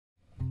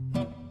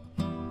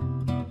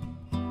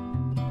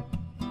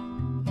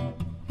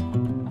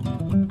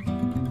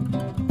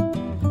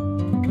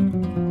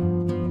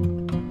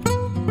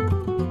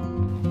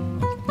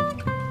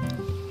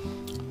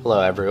Hello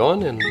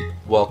everyone and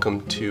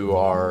welcome to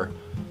our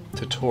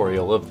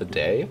tutorial of the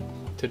day.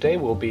 Today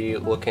we'll be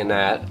looking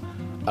at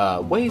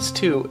ways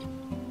to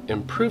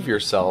improve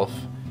yourself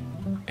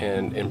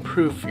and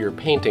improve your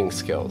painting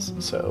skills.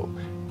 So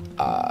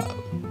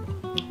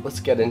let's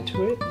get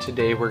into it.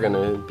 Today we're going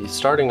to be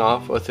starting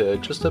off with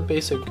just a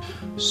basic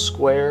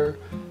square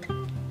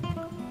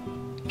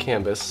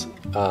canvas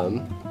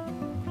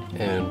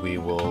and we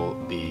will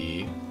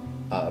be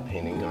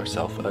painting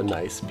ourselves a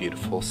nice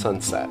beautiful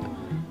sunset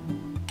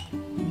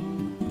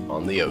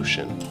on the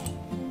ocean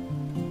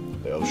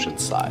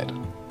side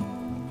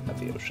of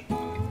the ocean.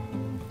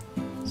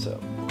 So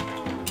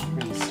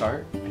we're going to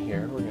start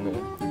here. We're going to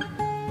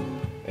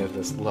have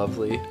this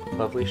lovely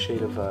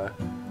shade of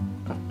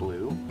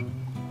blue,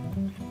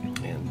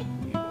 and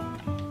we will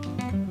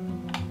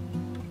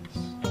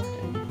start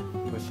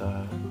with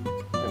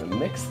going to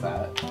mix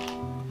that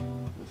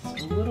with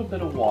a little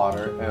bit of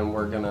water, and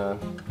we're going to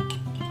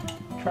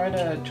try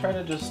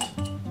to just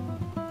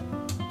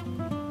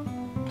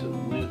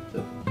dilute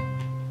the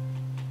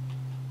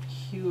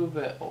hue of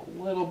it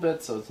a little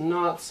bit so it's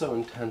not so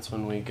intense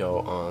when we go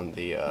on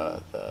the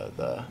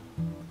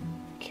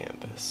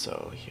canvas.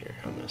 So here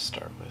I'm going to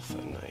start with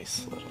a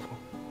nice little,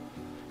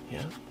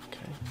 yeah,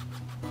 okay.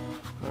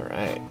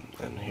 Alright,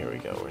 and here we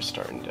go. We're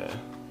starting to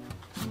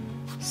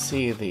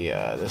see the,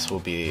 this will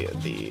be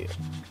the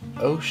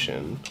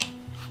ocean.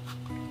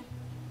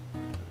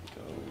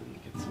 Go and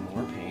get some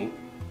more paint.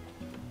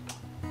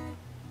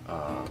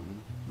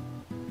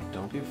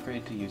 Don't be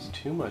afraid to use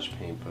too much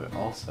paint, but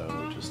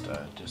also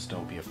just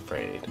don't be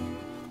afraid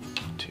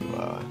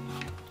to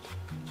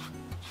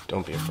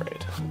don't be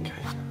afraid.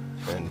 Okay,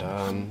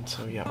 and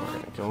so yeah, we're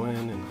gonna go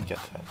in and get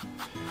that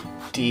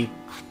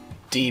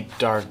deep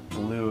dark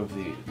blue of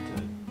the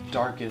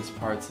darkest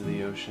parts of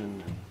the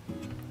ocean.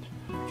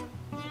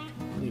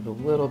 Leave a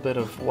little bit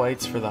of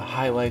whites for the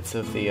highlights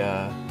of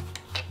the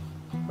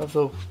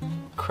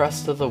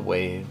crest of the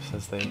waves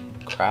as they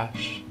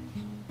crash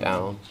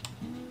down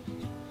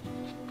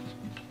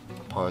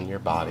upon your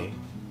body,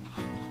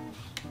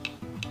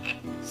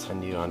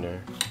 send you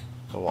under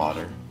the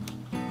water.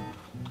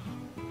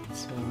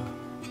 So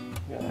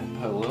yeah,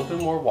 put a little bit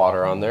more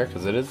water on there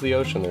because it is the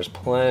ocean. There's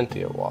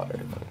plenty of water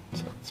there,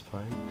 so it's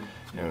fine.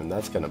 And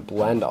that's gonna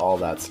blend all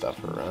that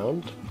stuff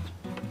around.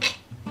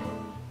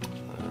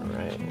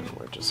 Alright, and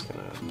we're just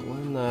gonna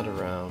blend that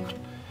around.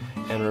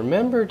 And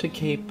remember to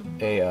keep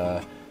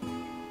a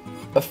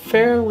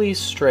fairly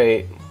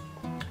straight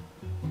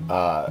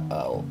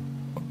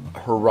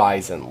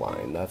horizon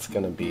line. It's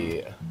gonna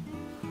be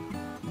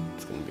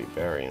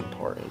very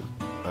important.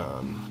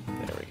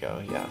 There we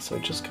go. Yeah, so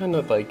just kind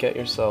of like get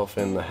yourself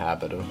in the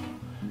habit of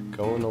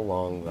going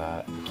along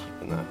that,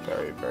 keeping that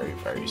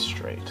very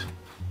straight.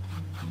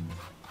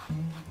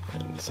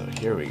 And so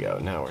here we go.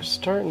 Now we're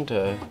starting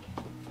to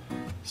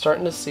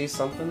see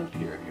something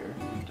appear here.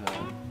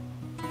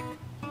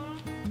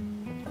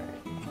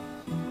 Alright.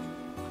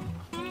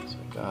 So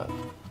we got a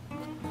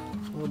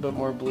little bit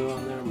more blue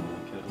on there. I'm gonna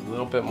get a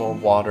little bit more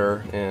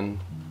water in,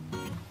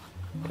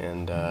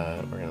 and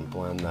we're gonna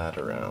blend that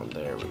around.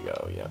 There we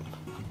go. Yep.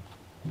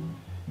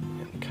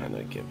 And kind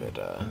of give it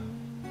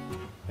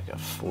like a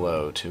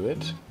flow to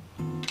it.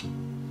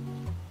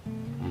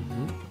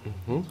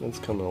 It's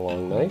coming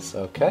along nice.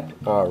 Okay.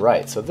 All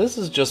right. So this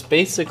is just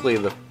basically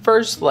the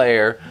first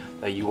layer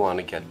that you want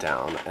to get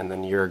down, and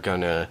then you're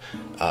gonna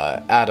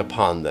add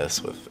upon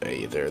this with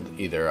either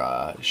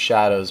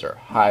shadows or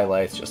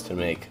highlights just to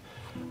make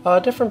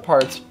different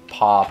parts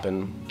pop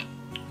and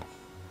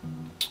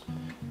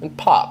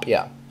pop.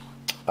 Yeah.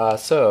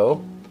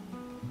 So.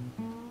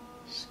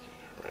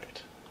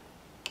 Right.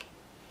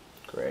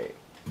 Great.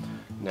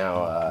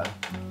 Now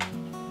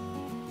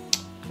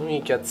let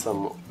me get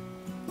some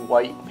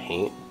white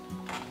paint.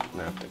 I'm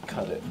gonna have to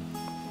cut it.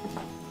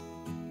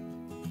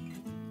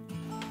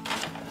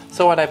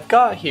 So what I've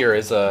got here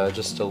is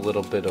just a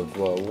little bit of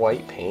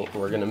white paint.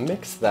 We're gonna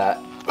mix that.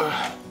 If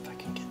I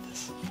can get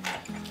this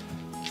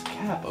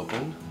cap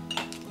open.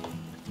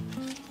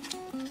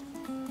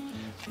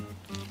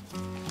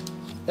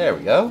 There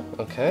we go.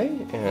 Okay,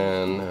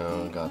 and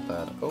now I got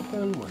that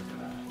open. We're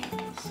gonna get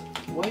this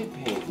white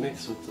paint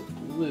mixed with the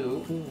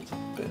blue. Ooh, it's a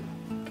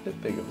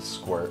bit big of a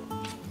squirt.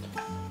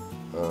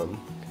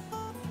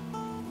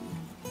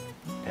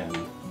 And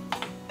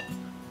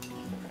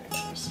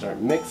start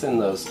mixing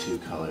those two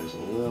colors a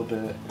little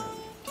bit,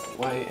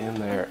 white in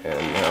there,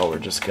 and now we're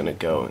just gonna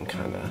go and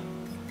kind of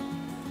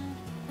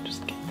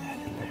just get that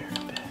in there a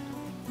bit.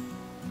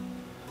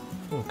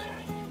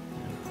 Okay.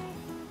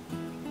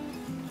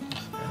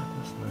 Just add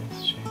this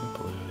nice shade of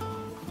blue.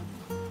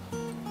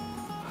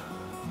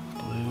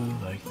 Blue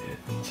like the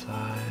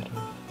inside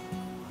of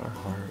our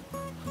heart.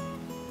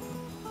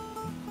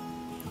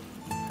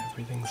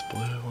 Everything's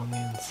blue on the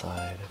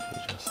inside if you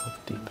just look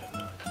deep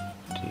enough.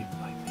 Deep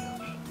like the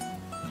ocean.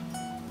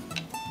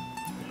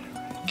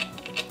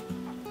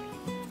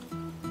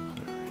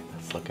 Alright,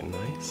 that's looking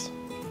nice.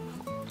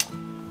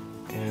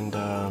 And,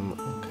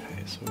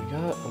 okay, So we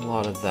got a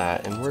lot of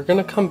that, and we're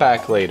gonna come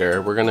back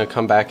later. We're gonna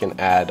come back and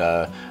add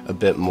a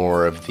bit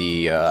more of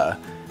the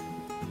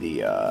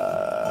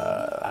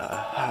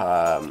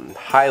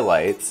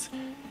highlights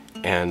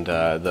and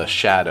the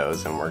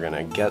shadows, and we're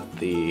gonna get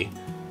the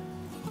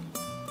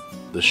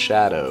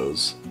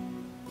shadows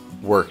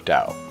worked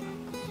out.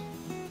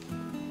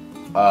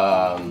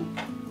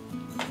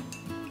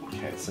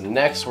 Okay, so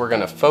next we're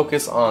gonna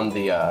focus on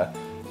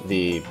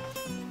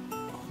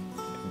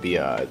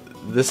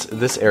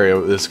this area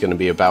is gonna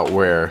be about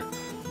where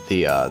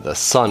the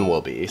sun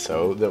will be.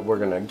 So that we're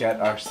gonna get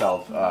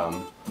ourselves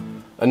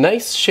a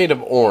nice shade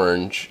of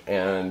orange,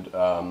 and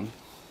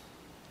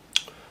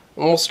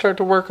we'll start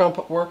to work on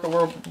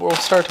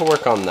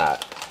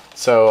that.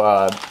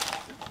 So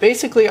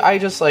basically, I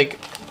just like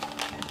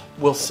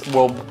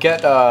we'll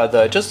get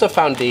just a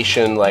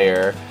foundation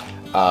layer,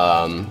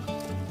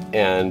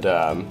 and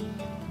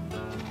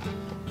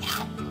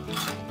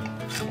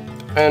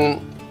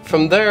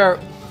from there,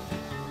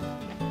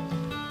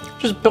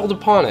 just build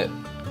upon it.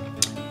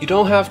 You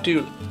don't have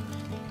to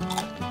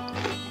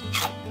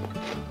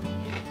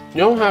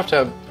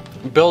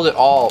build it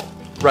all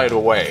right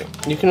away.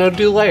 You can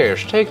do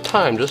layers. Take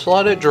time. Just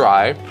let it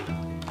dry,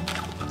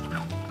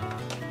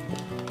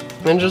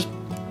 and just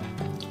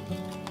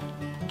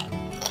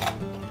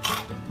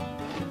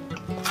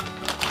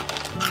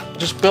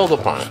build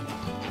upon it.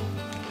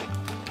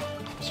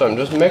 So I'm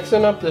just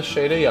mixing up this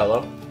shade of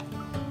yellow,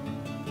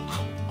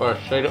 or a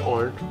shade of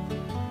orange.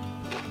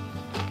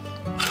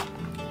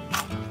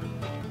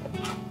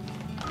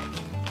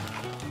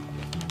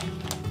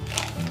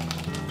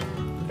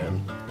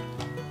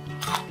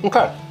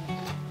 Okay.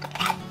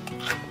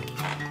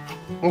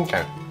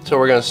 Okay. So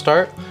we're gonna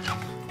start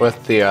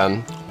with the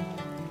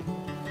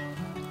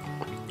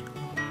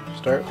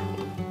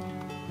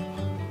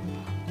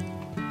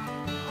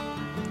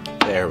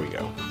There we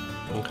go.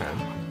 Okay.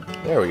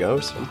 There we go.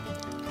 So,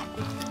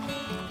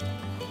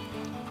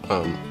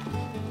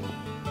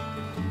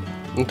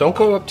 don't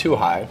go up too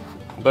high.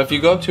 But if you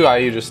go up too high,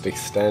 you just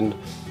extend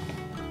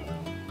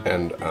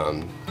and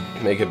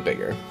make it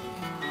bigger.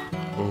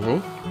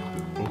 Okay.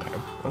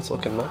 That's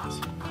looking nice.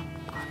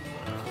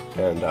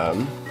 And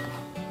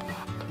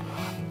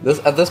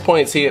at this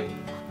point, see,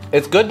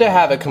 it's good to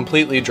have it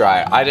completely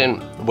dry. I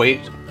didn't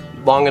wait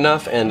long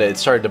enough, and it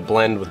started to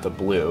blend with the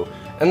blue,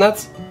 and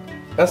that's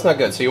not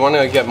good. So you want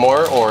to get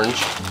more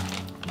orange.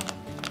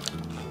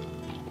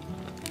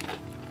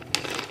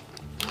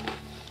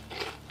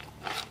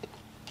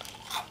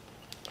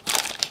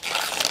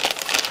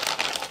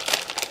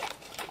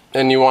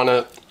 And you want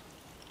to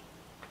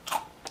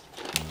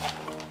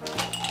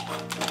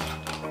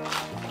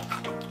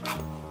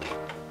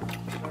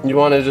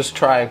just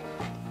try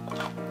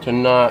to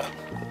not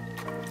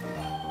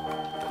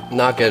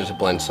get it to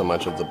blend so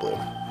much of the blue.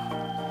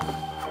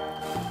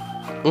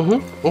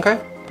 Okay,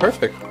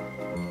 perfect.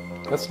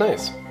 That's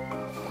nice.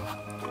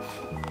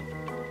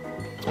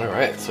 All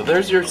right, so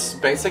there's your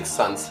basic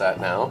sunset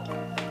now,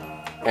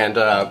 and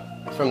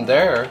from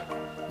there,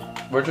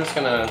 we're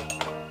gonna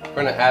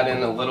add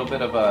in a little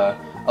bit of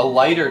a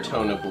lighter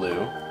tone of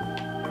blue.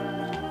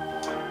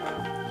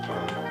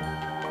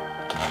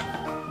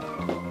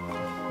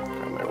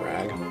 Grab my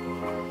rag.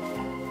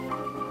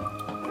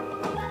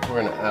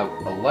 We're gonna add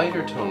a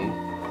lighter tone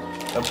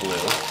of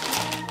blue.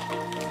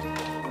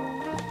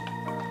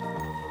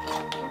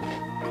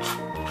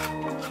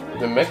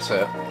 Then mix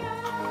it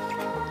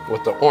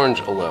with the orange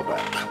a little bit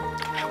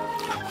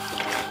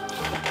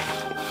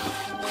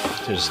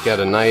to just get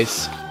a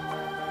nice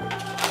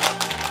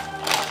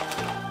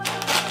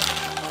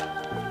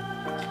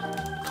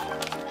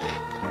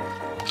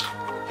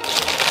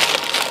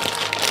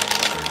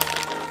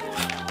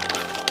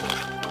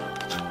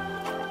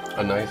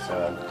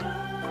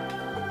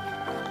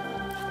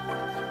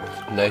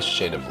nice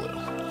shade of blue.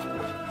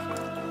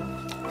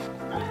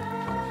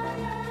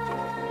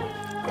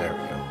 There we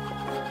go.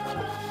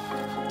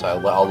 So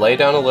I'll lay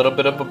down a little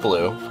bit of a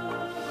blue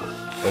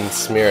and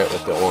smear it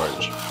with the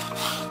orange.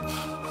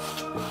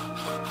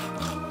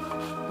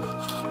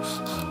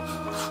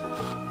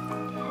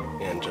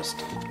 And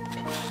just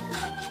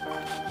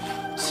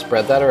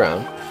spread that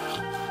around.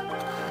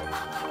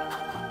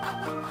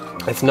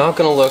 It's not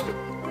going to look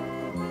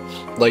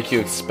like you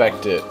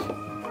expect it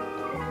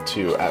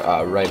to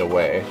right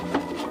away,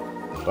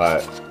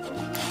 but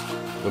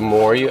the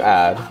more you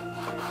add,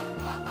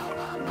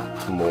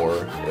 the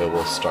more it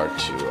will start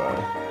to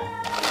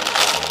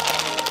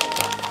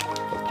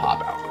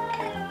pop out.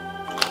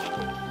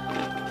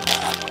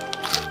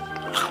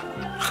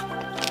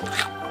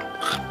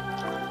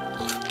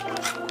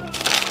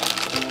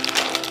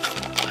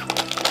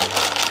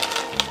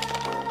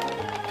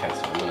 Okay,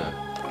 so I'm gonna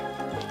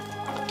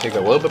take a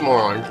little bit more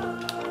orange.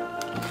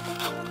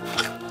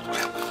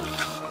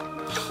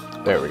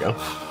 There we go.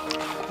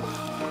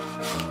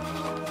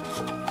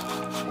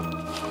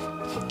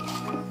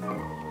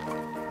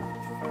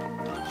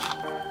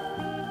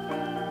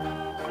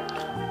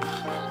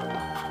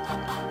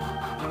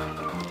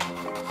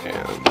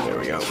 And there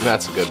we go.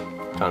 That's a good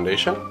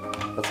foundation.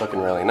 That's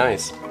looking really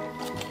nice.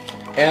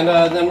 And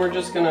then we're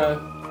just gonna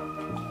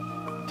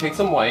take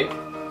some white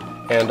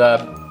and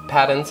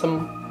pat in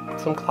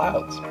some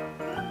clouds.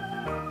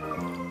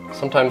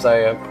 Sometimes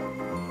I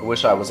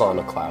wish I was on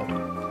a cloud.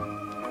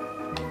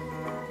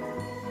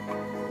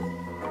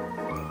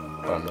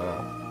 But I'm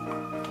not.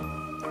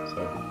 So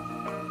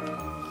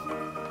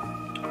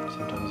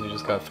sometimes you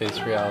just gotta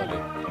face reality.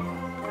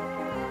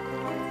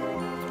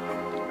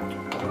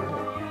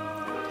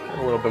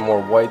 A little bit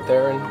more white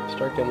there and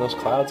start getting those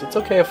clouds. It's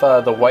okay if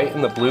the white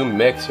and the blue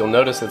mix. You'll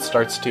notice it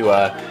starts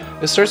to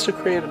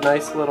create a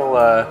nice little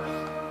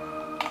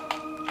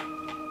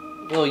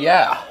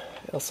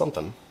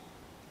something.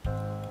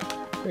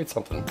 Create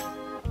something.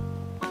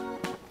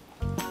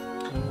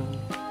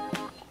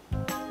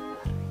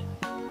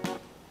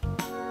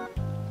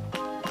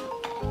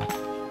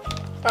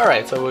 All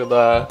right, so we'll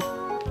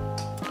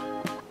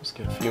just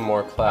get a few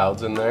more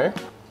clouds in there.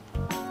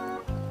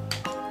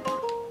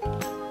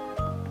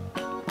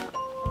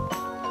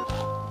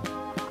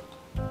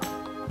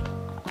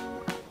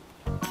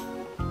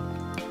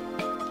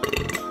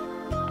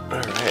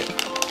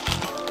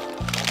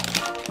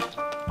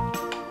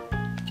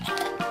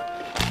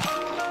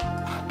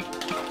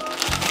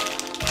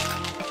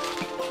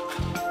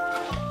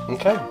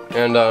 Okay,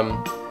 and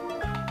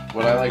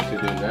what I like to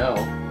do now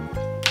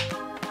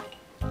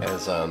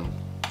is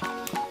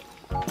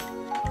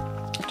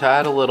to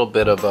add a little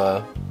bit of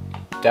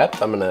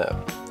depth. I'm gonna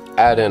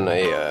add in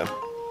a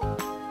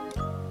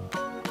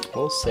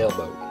little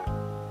sailboat.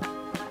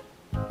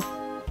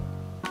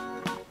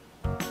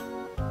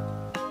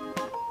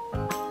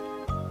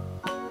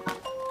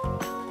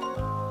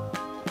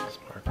 This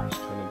marker's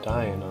kind of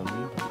dying on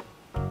me,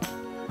 but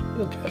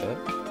you'll get it.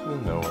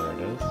 You'll know where it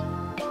is.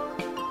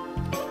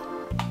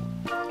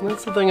 And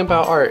that's the thing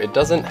about art, it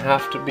doesn't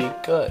have to be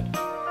good.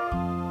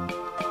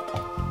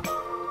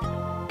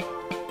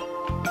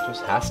 It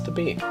just has to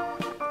be. Just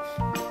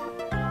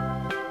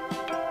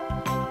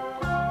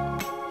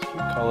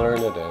keep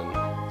coloring it in.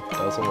 It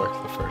doesn't work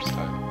the first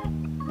time.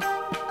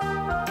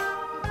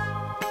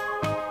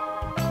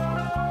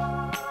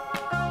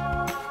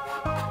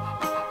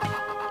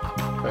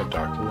 Try to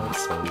darken that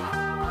sun.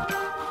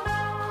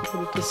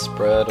 Let it just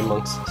spread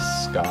amongst the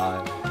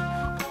sky.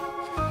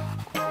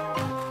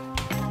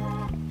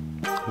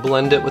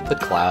 Blend it with the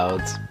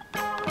clouds.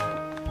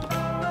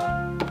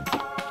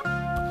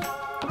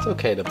 It's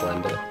okay to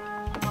blend it.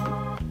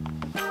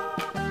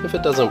 If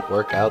it doesn't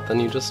work out, then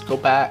you just go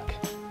back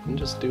and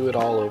just do it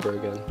all over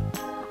again.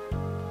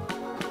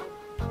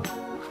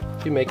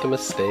 If you make a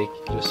mistake,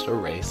 you just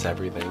erase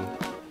everything.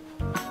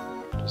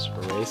 Just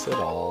erase it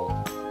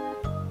all.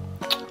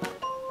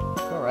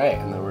 Alright,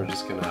 and then we're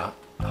just gonna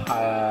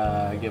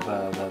give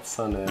that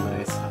sun a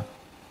nice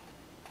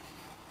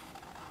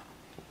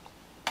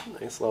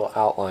little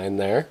outline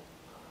there,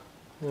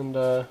 and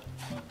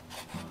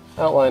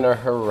outline our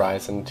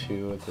horizon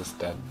too with this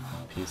dead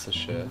piece of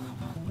shit.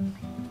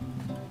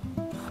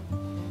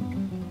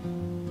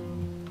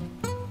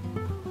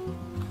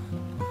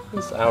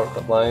 Just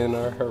outline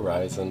our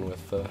horizon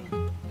with the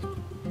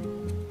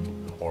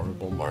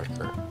horrible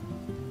marker.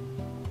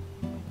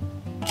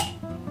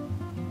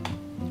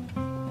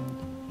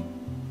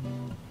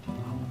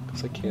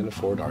 Because I can't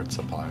afford art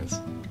supplies.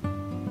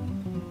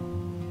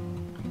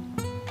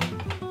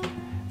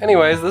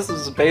 Anyways, this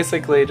is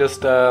basically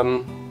just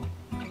a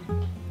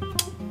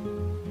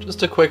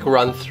quick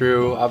run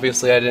through.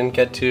 Obviously, I didn't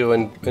get too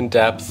in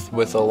depth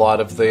with a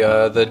lot of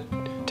the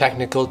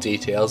technical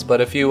details,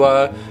 but if you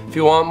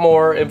want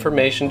more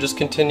information, just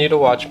continue to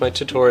watch my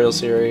tutorial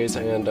series,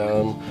 and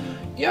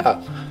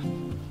yeah,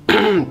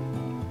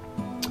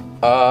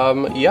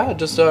 yeah,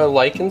 just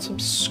like and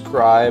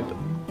subscribe,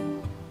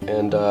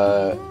 and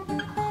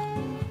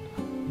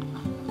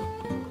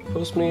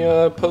post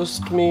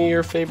me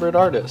your favorite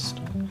artist.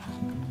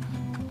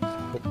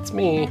 It's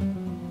me.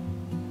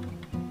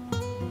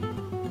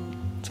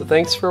 So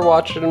thanks for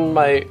watching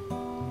my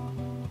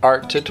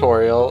art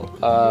tutorial.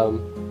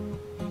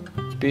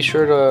 Be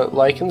sure to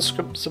like and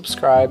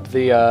subscribe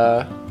the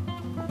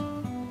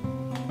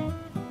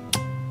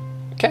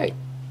okay.